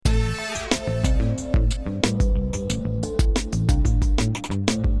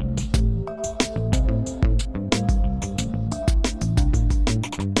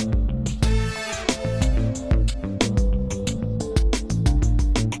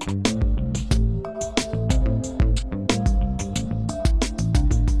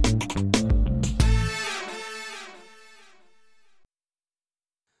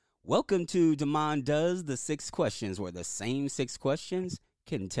Welcome to Damon Does the 6 Questions, where the same 6 questions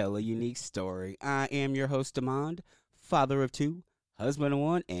can tell a unique story. I am your host, Damon, father of 2, husband of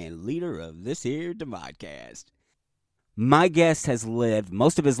 1, and leader of this here Damodcast. My guest has lived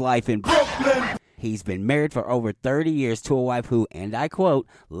most of his life in Brooklyn. He's been married for over 30 years to a wife who, and I quote,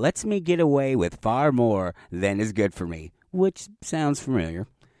 lets me get away with far more than is good for me, which sounds familiar.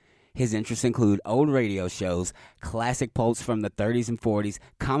 His interests include old radio shows, classic pulps from the 30s and 40s,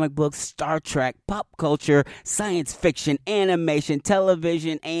 comic books, Star Trek, pop culture, science fiction, animation,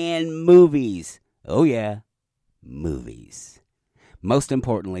 television, and movies. Oh yeah, movies. Most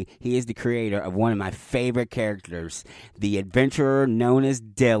importantly, he is the creator of one of my favorite characters, the adventurer known as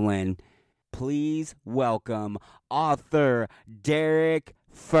Dylan. Please welcome author Derek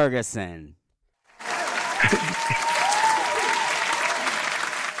Ferguson.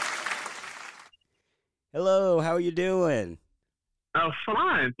 Hello, how are you doing?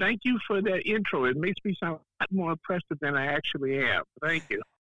 Fine. Thank you for that intro. It makes me sound a lot more impressive than I actually am. Thank you.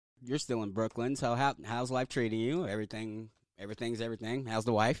 You're still in Brooklyn, so how's life treating you? Everything's everything. How's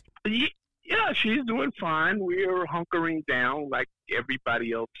the wife? Yeah, she's doing fine. We're hunkering down like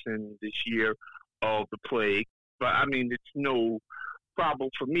everybody else in this year of the plague. But, I mean, it's no problem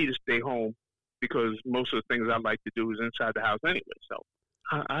for me to stay home because most of the things I like to do is inside the house anyway. So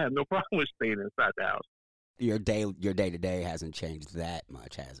I have no problem with staying inside the house. Your day-to-day hasn't changed that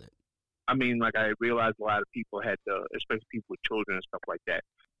much, has it? I mean, like I realized a lot of people had to, especially people with children and stuff like that,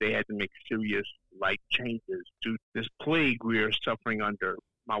 they had to make serious life changes to this plague we are suffering under,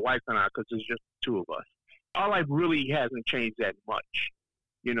 my wife and I, because there's just 2 of us. Our life really hasn't changed that much,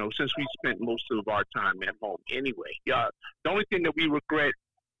 you know, since we spent most of our time at home anyway. Yeah, the only thing that we regret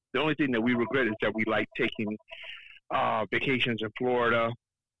is that we like taking vacations in Florida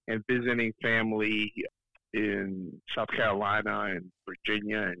and visiting family in South Carolina and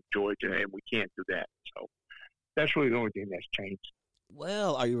Virginia and Georgia, and we can't do that. So that's really the only thing that's changed.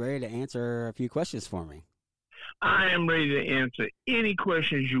 Well, are you ready to answer a few questions for me? I am ready to answer any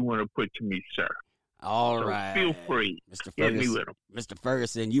questions you want to put to me, sir. All right. Feel free. Mr. Hit me Ferguson, with them. Mr.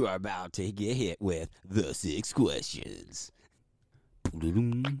 Ferguson, you are about to get hit with the 6 questions.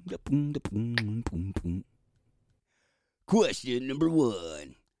 Question number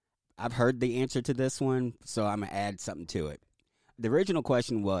 1. I've heard the answer to this one, so I'm going to add something to it. The original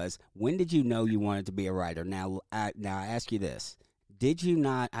question was, when did you know you wanted to be a writer? Now I ask you this. Did you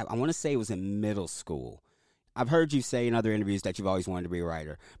not, I want to say it was in middle school. I've heard you say in other interviews that you've always wanted to be a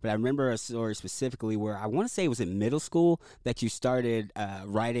writer, but I remember a story specifically where I want to say it was in middle school that you started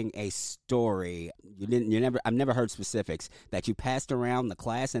writing a story. I've never heard specifics, that you passed around the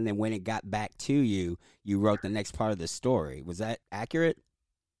class, and then when it got back to you, you wrote the next part of the story. Was that accurate?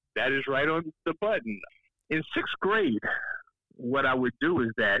 That is right on the button. In 6th grade, what I would do is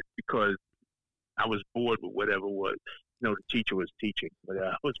that, because I was bored with whatever was, you know, the teacher was teaching, but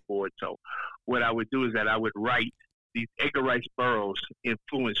I was bored. So what I would do is that I would write these Edgar Rice Burroughs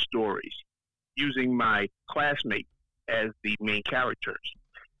influenced stories using my classmates as the main characters.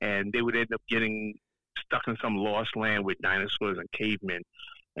 And they would end up getting stuck in some lost land with dinosaurs and cavemen.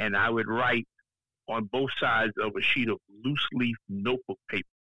 And I would write on both sides of a sheet of loose leaf notebook paper.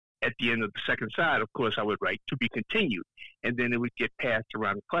 At the end of the second side, of course, I would write "to be continued," and then it would get passed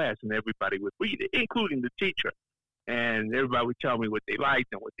around the class, and everybody would read it, including the teacher. And everybody would tell me what they liked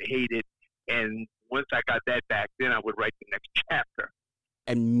and what they hated. And once I got that back, then I would write the next chapter.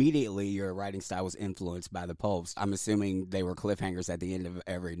 Immediately, your writing style was influenced by the pulps. I'm assuming they were cliffhangers at the end of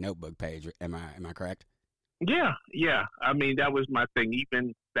every notebook page. Am I correct? Yeah. I mean, that was my thing.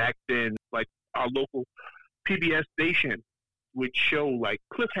 Even back then, like our local PBS station would show like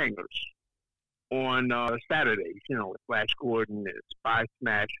cliffhangers on Saturdays, you know, with Flash Gordon and Spy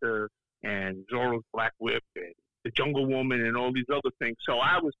Smasher and Zorro's Black Whip and the Jungle Woman and all these other things. So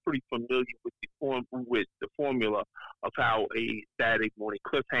I was pretty familiar with the formula of how a Saturday morning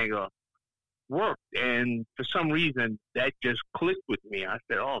cliffhanger worked. And for some reason, that just clicked with me. I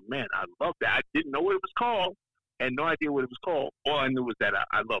said, oh, man, I love that. I didn't know what it was called. Had no idea what it was called. All I knew was that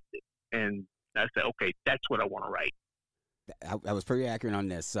I loved it. And I said, okay, that's what I want to write. I was pretty accurate on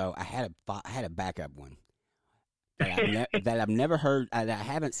this, so I had a backup one that I've never heard. I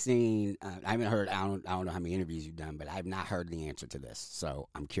haven't seen. I haven't heard. I don't know how many interviews you've done, but I have not heard the answer to this. So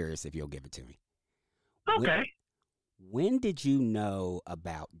I'm curious if you'll give it to me. Okay. When did you know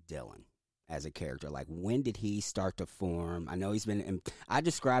about Dylan as a character? Like, when did he start to form? I know he's been. I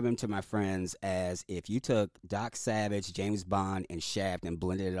describe him to my friends as if you took Doc Savage, James Bond, and Shaft and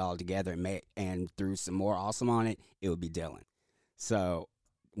blended it all together and threw some more awesome on it, it would be Dylan. So,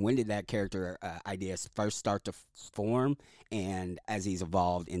 When did that character idea first start to form, and as he's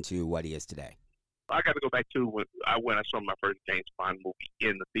evolved into what he is today? I got to go back to when I saw my first James Bond movie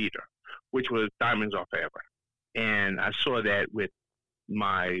in the theater, which was Diamonds Are Forever. And I saw that with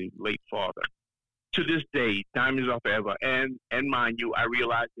my late father. To this day, Diamonds Are Forever, and mind you, I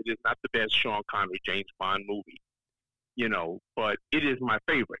realize it is not the best Sean Connery James Bond movie, but it is my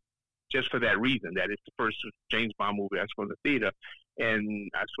favorite, just for that reason, that it's the first James Bond movie I saw in the theater,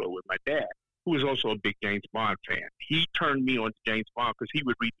 and I saw it with my dad, who was also a big James Bond fan. He turned me on to James Bond because he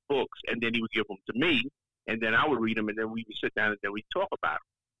would read the books, and then he would give them to me, and then I would read them, and then we would sit down and then we'd talk about them.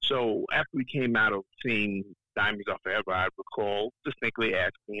 So after we came out of seeing Diamonds Are Forever, I recall distinctly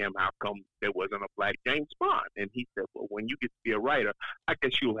asking him how come there wasn't a black James Bond. And he said, well, when you get to be a writer, I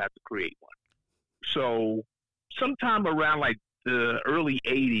guess you'll have to create one. So sometime around like the early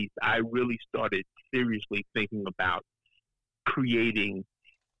 80s, I really started seriously thinking about creating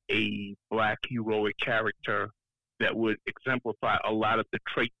a black heroic character that would exemplify a lot of the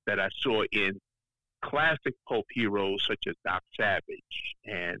traits that I saw in classic pulp heroes such as Doc Savage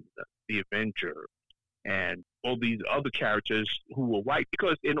and the Avenger and all these other characters who were white.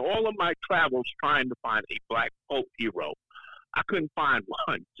 Because in all of my travels trying to find a black pulp hero, I couldn't find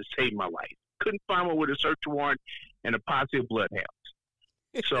one to save my life. Couldn't find one with a search warrant and a posse of bloodhounds.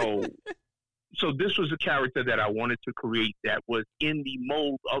 So this was a character that I wanted to create that was in the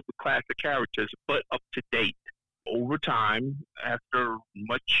mold of the classic characters, but up to date. Over time, after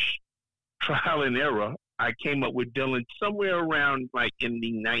much trial and error, I came up with Dylan somewhere around like in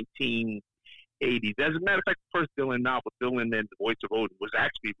the 1980s. As a matter of fact, the first Dylan novel, Dylan and the Voice of Odin, was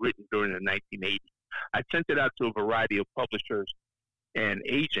actually written during the 1980s. I sent it out to a variety of publishers and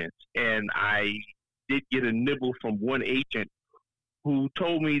agents, and I did get a nibble from one agent who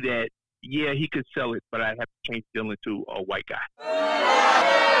told me that, yeah, he could sell it, but I'd have to change Dylan to a white guy.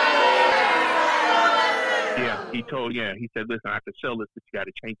 He said, listen, I could sell this, but you got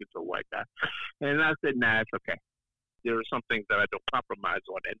to change it to a white guy. And I said, nah, it's okay. There are some things that I don't compromise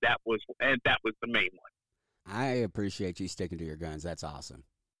on, and that was the main one. I appreciate you sticking to your guns. That's awesome.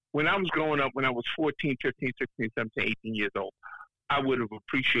 When I was growing up, when I was 14, 15, 16, 17, 18 years old, I would have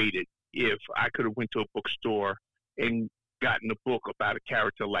appreciated if I could have went to a bookstore and gotten a book about a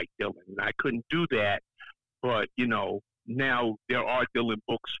character like Dylan. And I couldn't do that, but, now there are Dylan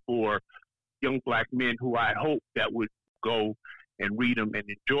books for young black men who I hope that would go and read them and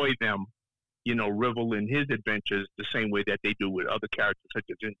enjoy them, revel in his adventures the same way that they do with other characters such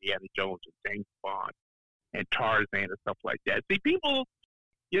as Indiana Jones and James Bond and Tarzan and stuff like that. See, people,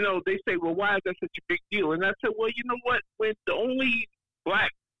 they say, well, why is that such a big deal? And I said, well, you know what? When the only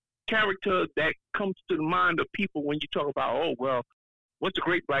black character that comes to the mind of people when you talk about, oh, well, what's a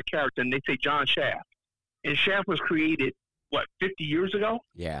great black character? And they say John Shaft. And Shaft was created, 50 years ago?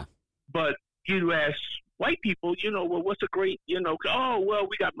 Yeah. But you ask white people, well, what's a great, oh, well,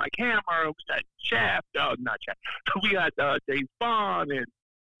 we got Mike Hammer, we got Shaft, not Shaft, we got James Bond, and,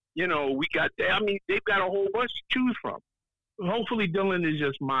 they've got a whole bunch to choose from. Hopefully Dylan is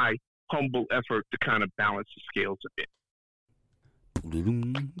just my humble effort to kind of balance the scales a bit.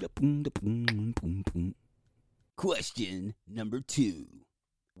 Question number 2.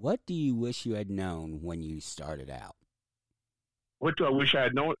 What do you wish you had known when you started out? What do I wish I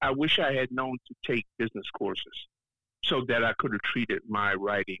had known? I wish I had known to take business courses so that I could have treated my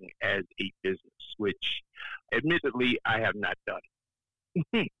writing as a business, which admittedly I have not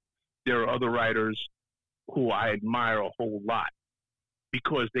done. There are other writers who I admire a whole lot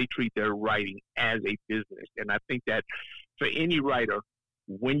because they treat their writing as a business. And I think that for any writer,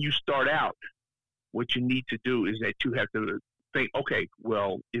 when you start out, what you need to do is that you have to think, okay,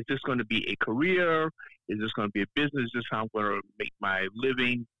 well, is this going to be a career? Is this going to be a business? Is this how I'm going to make my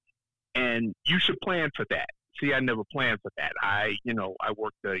living? And you should plan for that. See, I never planned for that. I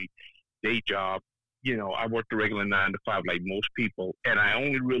worked a day job. I worked a regular 9 to 5 like most people. And I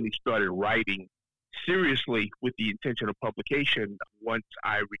only really started writing seriously with the intention of publication once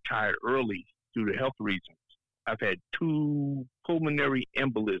I retired early due to health reasons. I've had 2 pulmonary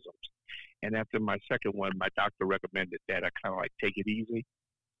embolisms. And after my second one, my doctor recommended that I kind of take it easy.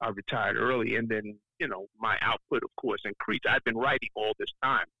 I retired early, and then, my output, of course, increased. I've been writing all this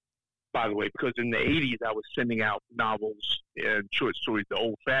time, by the way, because in the 80s, I was sending out novels and short stories the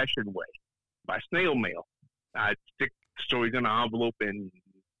old-fashioned way, by snail mail. I'd stick stories in an envelope and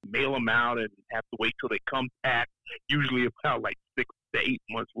mail them out and have to wait till they come back, usually about 6 to 8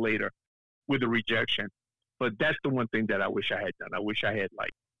 months later with a rejection. But that's the one thing that I wish I had done. I wish I had,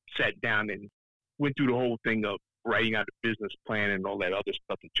 sat down and went through the whole thing of writing out a business plan and all that other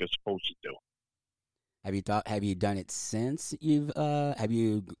stuff that you're supposed to do. Have you done it since have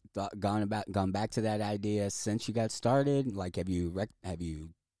you gone back to that idea since you got started? Like, have you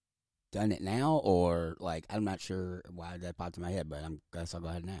done it now, or like, I'm not sure why that popped in my head, but guess I'll go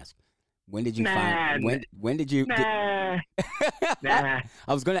ahead and ask. When did you find when did you Nah.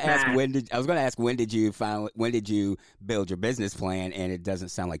 I was gonna ask when did you build your business plan, and it doesn't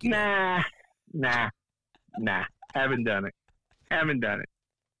sound like you did. Nah. Haven't done it.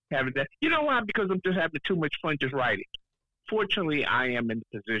 You know why? Because I'm just having too much fun just writing. Fortunately, I am in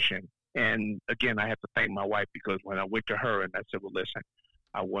the position, and again, I have to thank my wife, because when I went to her and I said, well, listen,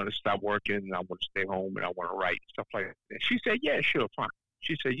 I want to stop working, and I want to stay home, and I want to write, stuff like that. She said, yeah, sure, fine.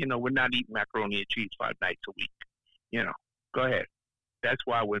 She said, we're not eating macaroni and cheese 5 nights a week. Go ahead. That's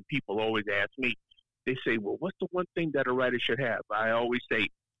why when people always ask me, they say, well, what's the one thing that a writer should have? I always say,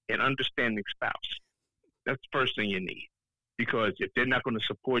 an understanding spouse. That's the first thing you need. Because if they're not going to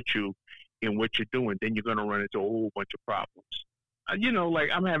support you in what you're doing, then you're going to run into a whole bunch of problems. Like,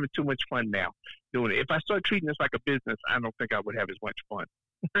 I'm having too much fun now doing it. If I start treating this like a business, I don't think I would have as much fun.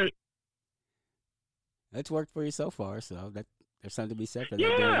 It's worked for you so far, so there's something to be said for that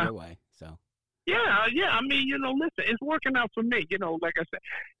doing it your way. So. Yeah. I mean, listen, it's working out for me. Like I said,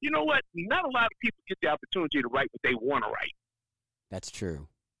 you know what? Not a lot of people get the opportunity to write what they want to write. That's true.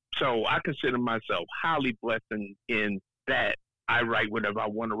 So I consider myself highly blessed in that I write whatever I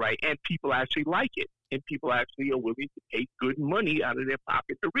want to write, and people actually like it, and people actually are willing to pay good money out of their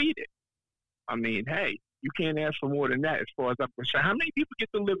pocket to read it. I mean, hey, you can't ask for more than that as far as I'm concerned. How many people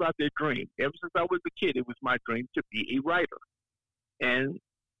get to live out their dream? Ever since I was a kid, it was my dream to be a writer. And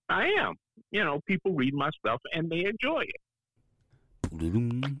I am. People read my stuff, and they enjoy it.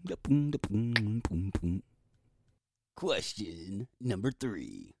 Question number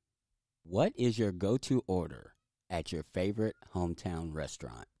 3. What is your go-to order at your favorite hometown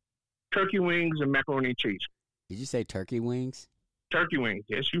restaurant? Turkey wings and macaroni and cheese. Did you say turkey wings? Turkey wings.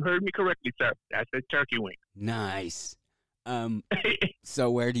 Yes, you heard me correctly, sir. I said turkey wings. Nice.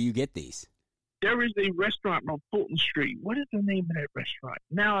 So where do you get these? There is a restaurant on Fulton Street. What is the name of that restaurant?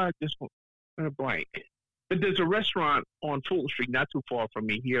 Now I just went a blank. But there's a restaurant on Fulton Street, not too far from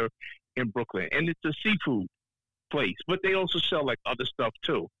me here in Brooklyn, and it's a seafood place. But they also sell like other stuff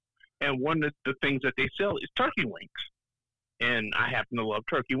too. And one of the things that they sell is turkey wings. And I happen to love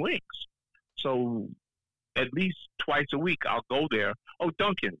turkey wings. So at least twice a week, I'll go there. Oh,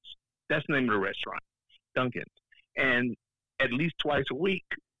 Dunkin's. That's the name of the restaurant, Dunkin's. And at least twice a week,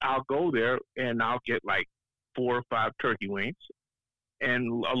 I'll go there and I'll get like 4 or 5 turkey wings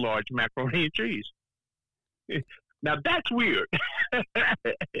and a large macaroni and cheese. Now that's weird.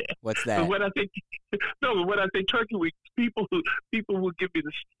 What's that? When I say turkey wings, people will give me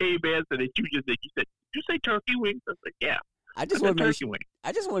the same answer that you just did. You said, "Did you say turkey wings?" I was like, "Yeah." I just want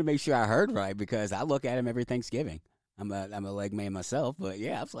to make sure I heard right, because I look at them every Thanksgiving. I'm a leg man myself, but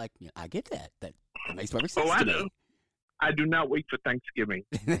yeah, I was like, I get that. That makes perfect sense to me. I do not wait for Thanksgiving,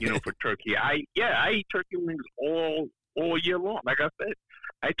 for turkey. I eat turkey wings all year long. Like I said,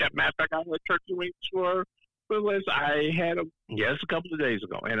 matter of fact, I had turkey wings for I had them, a couple of days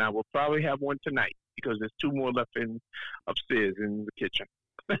ago, and I will probably have one tonight because there's 2 more left upstairs in the kitchen.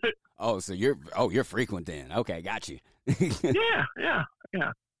 So you're frequent then. Okay, got you. Yeah.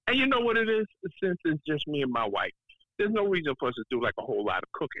 And you know what it is? Since it's just me and my wife, there's no reason for us to do like a whole lot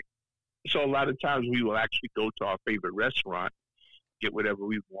of cooking. So a lot of times we will actually go to our favorite restaurant, get whatever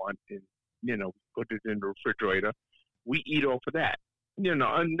we want, and put it in the refrigerator. We eat off of that. And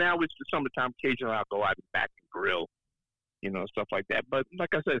now it's the summertime. Occasionally I'll go out and back and grill, stuff like that. But like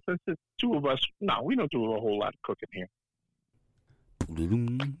I said, since it's 2 of us, no, we don't do a whole lot of cooking here.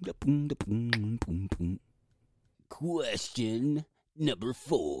 Question number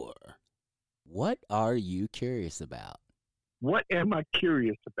 4. What are you curious about? What am I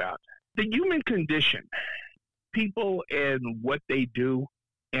curious about? The human condition, people and what they do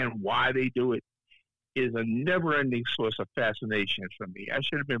and why they do it is a never-ending source of fascination for me. I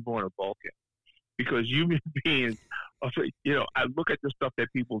should have been born a Vulcan, because human beings, I look at the stuff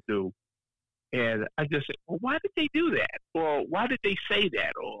that people do, and I just say, well, why did they do that? Or why did they say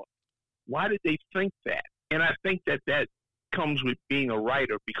that? Or why did they think that? And I think that comes with being a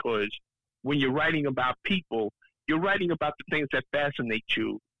writer, because when you're writing about people, you're writing about the things that fascinate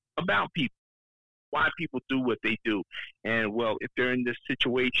you about people, why people do what they do. And, well, if they're in this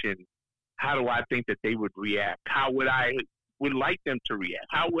situation, how do I think that they would react? How would I would like them to react?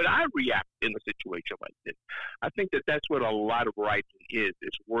 How would I react in a situation like this? I think that that's what a lot of writing is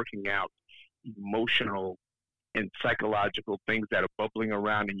working out emotional and psychological things that are bubbling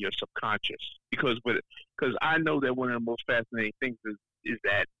around in your subconscious. Because I know that one of the most fascinating things is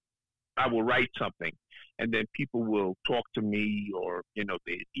that I will write something, and then people will talk to me or,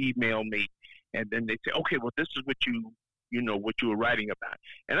 they email me, and then they say, okay, well, this is what what you were writing about.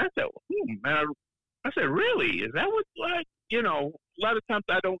 And I said, man, I said, really? Is that what, a lot of times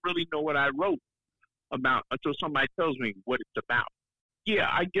I don't really know what I wrote about until somebody tells me what it's about. Yeah,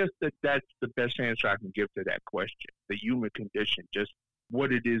 I guess that's the best answer I can give to that question. The human condition, just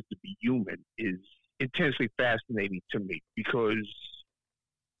what it is to be human, is intensely fascinating to me because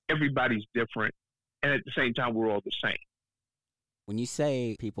everybody's different, and at the same time, we're all the same. When you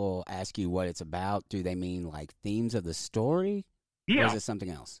say people ask you what it's about, do they mean like themes of the story? Yeah. Or is it something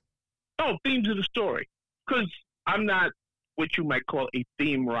else? Oh, themes of the story. Because I'm not what you might call a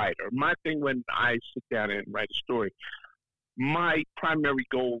theme writer. My thing when I sit down and write a story, my primary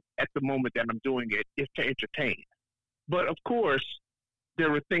goal at the moment that I'm doing it is to entertain. But of course,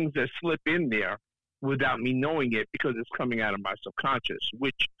 there are things that slip in there without me knowing it because it's coming out of my subconscious,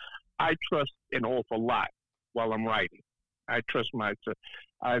 which I trust an awful lot while I'm writing. I trust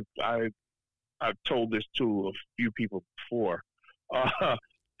I've told this to a few people before,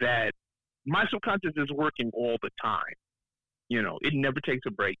 that my subconscious is working all the time. It never takes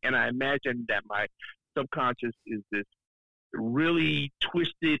a break. And I imagine that my subconscious is this really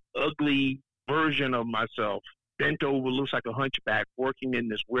twisted, ugly version of myself, bent over, looks like a hunchback, working in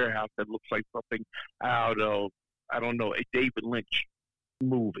this warehouse that looks like something out of, I don't know, a David Lynch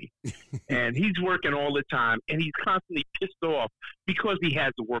movie. And he's working all the time, and he's constantly pissed off because he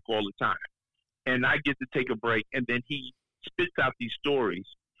has to work all the time. And I get to take a break, and then he spits out these stories,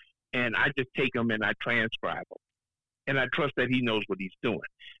 and I just take them and I transcribe them. And I trust that he knows what he's doing,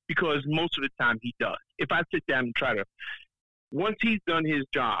 because most of the time he does. If I sit down and once he's done his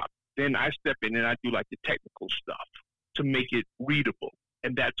job, then I step in and I do like the technical stuff to make it readable,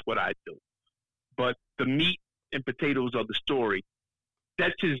 and that's what I do. But the meat and potatoes of the story,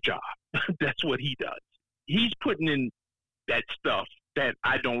 that's his job. That's what he does. He's putting in that stuff that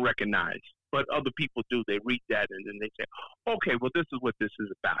I don't recognize, but other people do. They read that and then they say, okay, well, this is what this is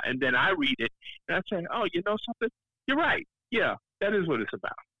about. And then I read it and I say, oh, you know something? You're right. Yeah, that is what it's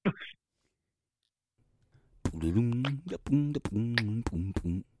about.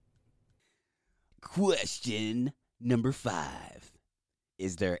 Question number 5.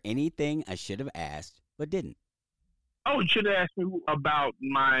 Is there anything I should have asked but didn't? Oh, you should have asked me about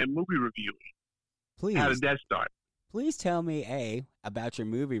my movie review. Please. How did that start? Please tell me about your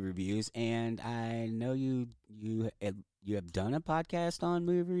movie reviews. And I know you have done a podcast on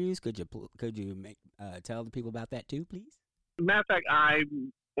movie reviews. Could you tell the people about that too, please? Matter of fact,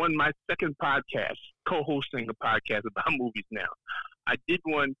 I'm on my second podcast, co-hosting a podcast about movies now. I did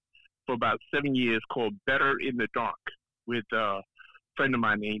one for about 7 years called Better in the Dark with a friend of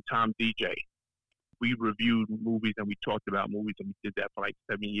mine named Tom DJ. We reviewed movies and we talked about movies, and we did that for like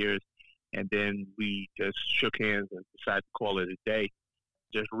 7 years. And then we just shook hands and decided to call it a day.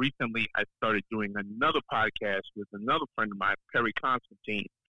 Just recently, I started doing another podcast with another friend of mine, Perry Constantine,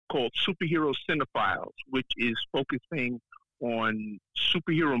 called Superhero Cinephiles, which is focusing on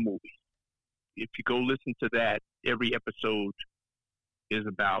superhero movies. If you go listen to that, every episode is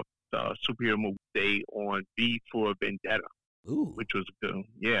about superhero movie day on V for Vendetta. Ooh. Which was good.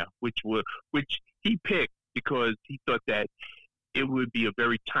 Yeah, which he picked because he thought that it would be a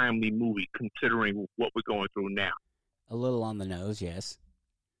very timely movie considering what we're going through now. A little on the nose, yes.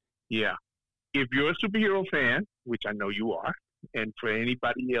 Yeah. If you're a superhero fan, which I know you are, and for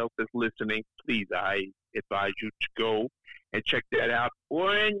anybody else that's listening, please, I advise you to go and check that out.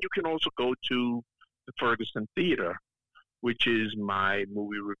 And you can also go to the Ferguson Theater, which is my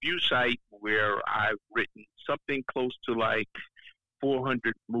movie review site where I've written something close to like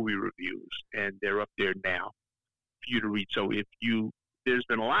 400 movie reviews, and they're up there now for you to read. So there's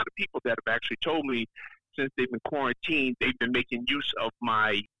been a lot of people that have actually told me since they've been quarantined, they've been making use of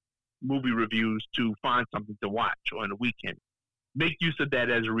my movie reviews to find something to watch on the weekend. Make use of that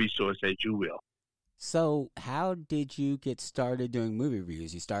as a resource, as you will. So how did you get started doing movie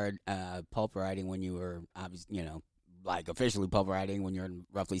reviews? You started pulp writing when you were, like officially pulp writing when you're in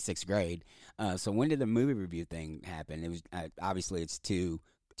roughly 6th grade. So when did the movie review thing happen? It was obviously it's two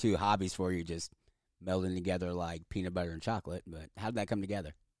hobbies for you, just melding together like peanut butter and chocolate. But how did that come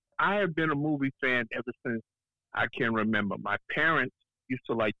together? I have been a movie fan ever since I can remember. My parents used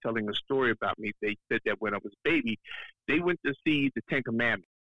to like telling a story about me. They said that when I was a baby, they went to see the Ten Commandments,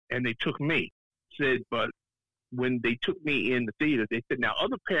 and they took me. But when they took me in the theater, they said, now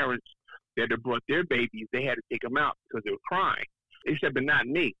other parents that had brought their babies, they had to take them out because they were crying. They said, but not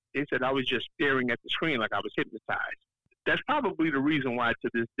me. They said I was just staring at the screen like I was hypnotized. That's probably the reason why to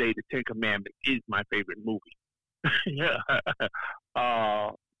this day the Ten Commandments is my favorite movie.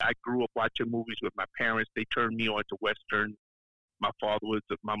 I grew up watching movies with my parents. They turned me on to Western. My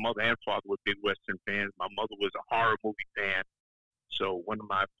mother and father were big Western fans. My mother was a horror movie fan. So one of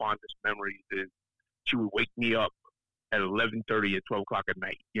my fondest memories is she would wake me up at 11:30 and 12 o'clock at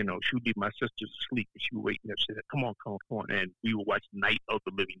night. You know, she would leave my sisters asleep, and she would wake me up. She said, come on. And we would watch Night of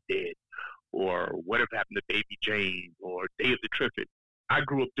the Living Dead, or Whatever Happened to Baby Jane, or Day of the Triffids. I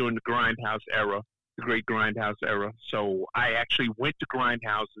grew up during the Grindhouse era, the great Grindhouse era. So I actually went to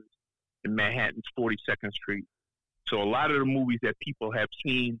Grindhouses in Manhattan's 42nd Street. So a lot of the movies that people have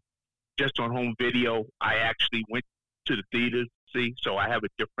seen just on home video, I actually went to the theaters to see. So I have a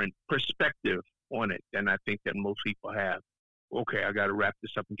different perspective on it than I think that most people have. Okay, I got to wrap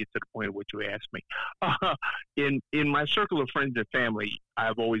this up and get to the point of what you asked me. In my circle of friends and family,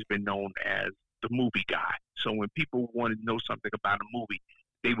 I've always been known as the movie guy. So when people wanted to know something about a movie,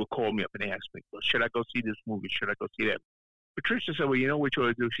 they would call me up and ask me, well, should I go see this movie? Should I go see that? Patricia said, well, you know what you ought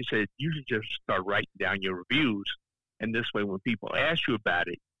to do? She said, you should just start writing down your reviews. And this way, when people ask you about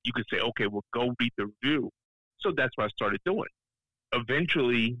it, you can say, okay, well, go read the review. So that's what I started doing.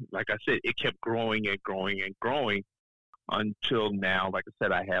 Eventually, like I said, it kept growing and growing and growing until now. Like I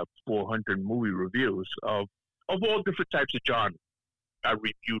said, I have 400 movie reviews of all different types of genres. I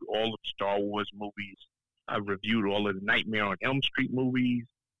reviewed all of Star Wars movies. I reviewed all of the Nightmare on Elm Street movies.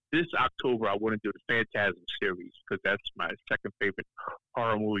 This October, I want to do the Phantasm series because that's my second favorite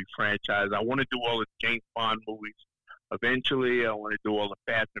horror movie franchise. I want to do all of the James Bond movies. Eventually, I want to do all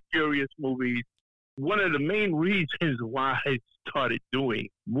the Fast and Furious movies. One of the main reasons why I started doing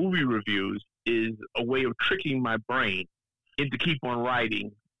movie reviews is a way of tricking my brain into keep on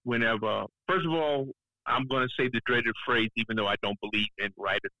writing whenever. First of all, I'm going to say the dreaded phrase, even though I don't believe in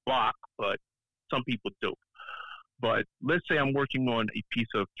writer's block, but some people do. But let's say I'm working on a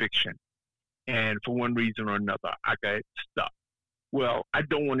piece of fiction, and for one reason or another, I got stuck. Well, I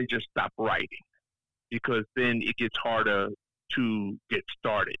don't want to just stop writing because then it gets harder to get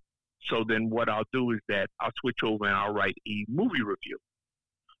started. So then what I'll do is that I'll switch over and I'll write a movie review.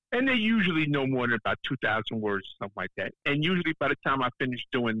 And they're usually no more than about 2,000 words, something like that. And usually by the time I finish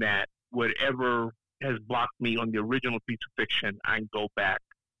doing that, whatever has blocked me on the original piece of fiction, I can go back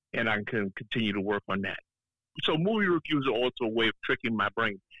and I can continue to work on that. So movie reviews are also a way of tricking my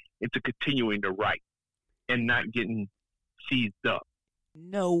brain into continuing to write and not getting seized up.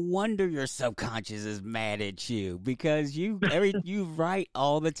 No wonder your subconscious is mad at you because you write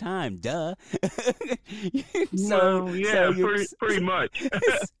all the time. Duh. Pretty much.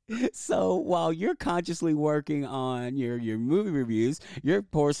 So while you're consciously working on your movie reviews, your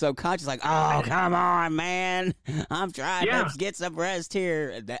poor subconscious like, oh, come on, man. I'm trying to get some rest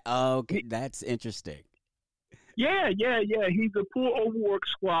here. Okay, that's interesting. Yeah. He's a poor overworked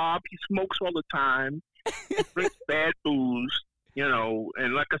squab. He smokes all the time. He drinks bad booze. You know,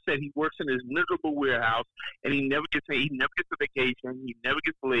 and like I said, he works in his miserable warehouse, and he never gets a vacation. He never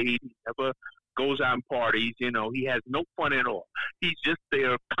gets laid. He never goes out and parties. You know, he has no fun at all. He's just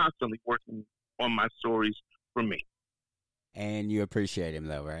there constantly working on my stories for me. And you appreciate him,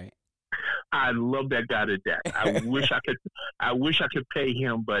 though, right? I love that guy to death. I wish I could pay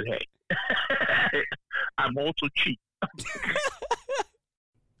him, but hey, I'm also cheap.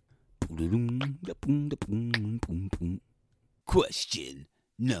 Question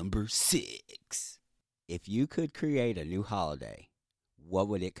number 6. If you could create a new holiday, what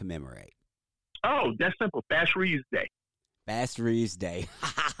would it commemorate? Oh, that's simple. Bass Reeves Day. Bass Reeves Day.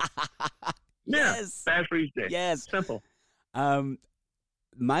 Yes. Bass Reeves Day. Yes. Simple.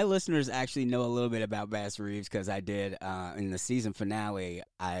 My listeners actually know a little bit about Bass Reeves because I did, in the season finale,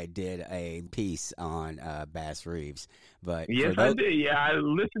 I did a piece on Bass Reeves. But yes, I did. Yeah, I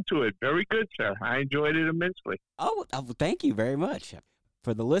listened to it. Very good, sir. I enjoyed it immensely. Oh, thank you very much.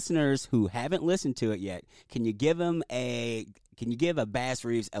 For the listeners who haven't listened to it yet, can you give a Bass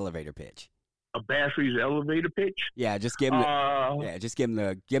Reeves elevator pitch? A Bass Reeves elevator pitch? Yeah, just give them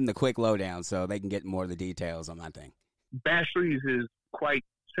the quick lowdown so they can get more of the details on my thing. Bass Reeves is quite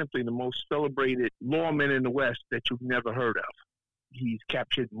simply the most celebrated lawman in the West that you've never heard of. He's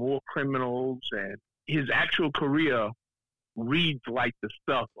captured more criminals, and his actual career reads like the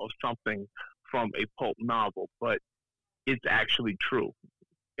stuff of something from a pulp novel, but it's actually true.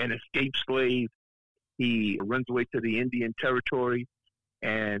 An escaped slave, he runs away to the Indian Territory,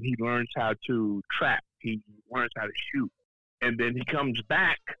 and he learns how to trap. He learns how to shoot. And then he comes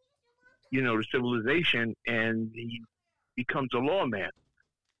back, to civilization, and he becomes a lawman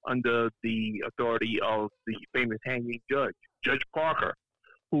under the authority of the famous hanging judge, Judge Parker,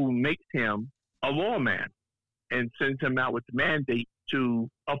 who makes him a lawman and sends him out with the mandate to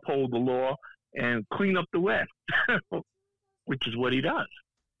uphold the law and clean up the West, which is what he does.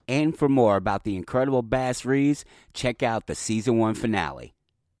 And for more about the incredible Bass Reeves, check out the season 1 finale.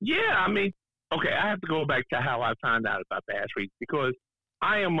 Yeah, I mean, okay, I have to go back to how I found out about Bass Reeves because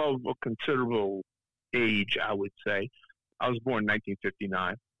I am of a considerable age, I would say. I was born in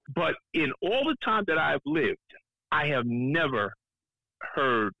 1959. But in all the time that I've lived, I have never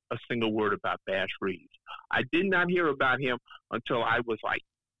heard a single word about Bass Reeves. I did not hear about him until I was like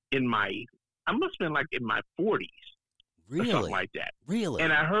I must have been like in my 40s. Really? Or something like that. Really?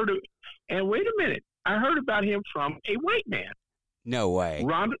 And I heard it, and wait a minute, I heard about him from a white man. No way.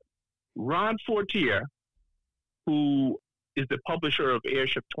 Ron Fortier, who is the publisher of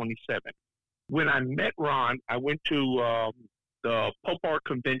Airship 27. When I met Ron, I went to the Pope Art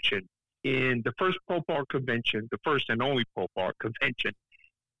Convention, the first Pope Art Convention, the first and only Pope Art Convention,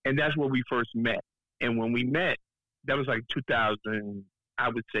 and that's where we first met. And when we met, that was like 2000, I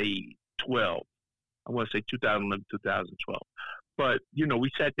would say 12. I want to say 2011, 2012. But,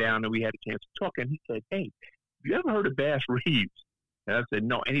 we sat down and we had a chance to talk, and he said, hey, have you ever heard of Bass Reeves? And I said,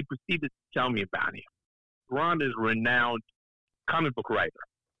 no. And he proceeded to tell me about him. Ron is a renowned comic book writer.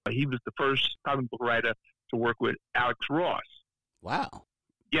 He was the first comic book writer to work with Alex Ross. Wow.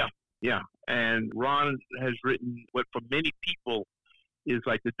 Yeah. And Ron has written what for many people is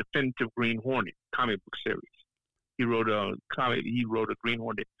like the definitive Green Hornet comic book series. He wrote a Green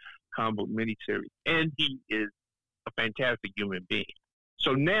Hornet comic book miniseries, and he is a fantastic human being.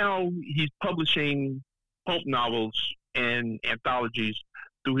 So now he's publishing pulp novels and anthologies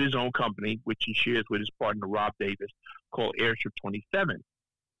through his own company, which he shares with his partner Rob Davis, called Airship 27.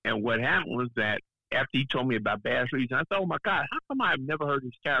 And what happened was that after he told me about Bass Reeves, I thought, oh my God, how come I've never heard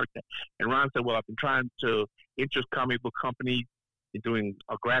his character? And Ron said, well, I've been trying to interest comic book companies in doing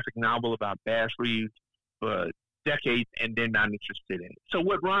a graphic novel about Bass Reeves for decades, and they're not interested in it. So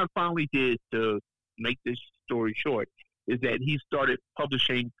what Ron finally did, to make this story short, is that he started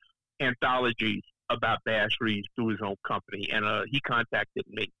publishing anthologies about Bass Reeves through his own company. And he contacted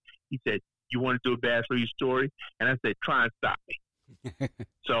me. He said, you want to do a Bass Reeves story? And I said, try and stop me.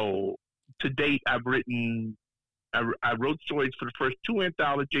 So to date, I wrote stories for the first 2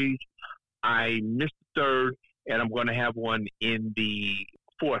 anthologies. I missed the 3rd, and I'm going to have one in the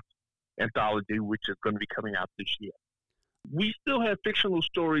 4th anthology, which is going to be coming out this year. We still have fictional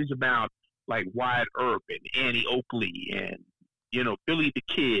stories about like Wyatt Earp and Annie Oakley and, Billy the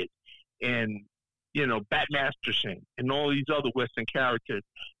Kid and, Bat Masterson and all these other Western characters.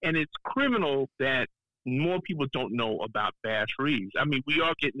 And it's criminal that more people don't know about Bass Reeves. I mean, we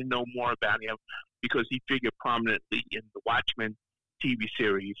are getting to know more about him because he figured prominently in the Watchmen TV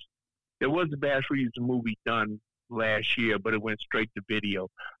series. There was a Bass Reeves movie done last year, but it went straight to video.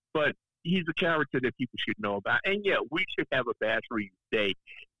 But he's a character that people should know about. And, yeah, we should have a Bass Reeves Day,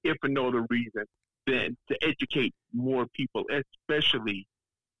 if for no other reason than to educate more people, especially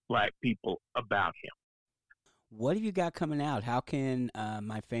Black people, about him. What have you got coming out? How can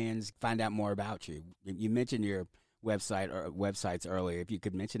my fans find out more about you? You mentioned your websites earlier. If you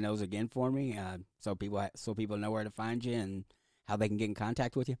could mention those again for me, so people know where to find you and how they can get in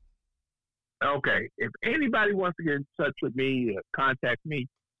contact with you. Okay. If anybody wants to get in touch with me, contact me,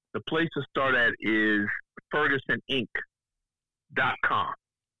 the place to start at is FergusonInc.com.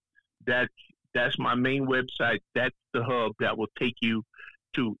 That's my main website. That's the hub that will take you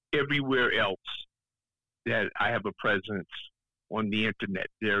to everywhere else that I have a presence on the internet.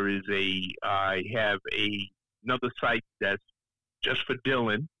 I have another site that's just for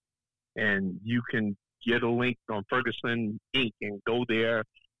Dylan, and you can get a link on Ferguson Inc. and go there.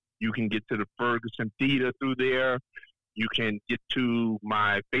 You can get to the Ferguson Theater through there. You can get to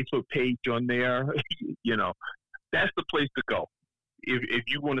my Facebook page on there. That's the place to go. If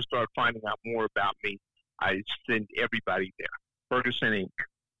you want to start finding out more about me, I send everybody there. Ferguson Inc.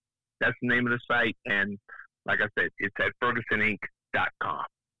 That's the name of the site. And like I said, it's at FergusonInc.com.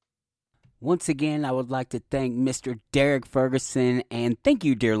 Once again, I would like to thank Mr. Derek Ferguson, and thank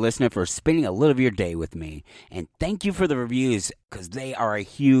you, dear listener, for spending a little of your day with me. And thank you for the reviews, because they are a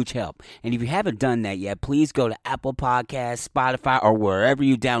huge help. And if you haven't done that yet, please go to Apple Podcasts, Spotify, or wherever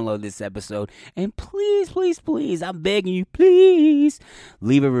you download this episode. And please, please, please, I'm begging you, please,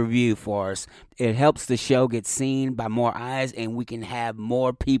 leave a review for us. It helps the show get seen by more eyes, and we can have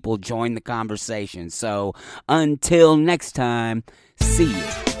more people join the conversation. So until next time, see you.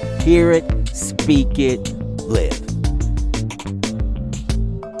 Hear it, speak it, live.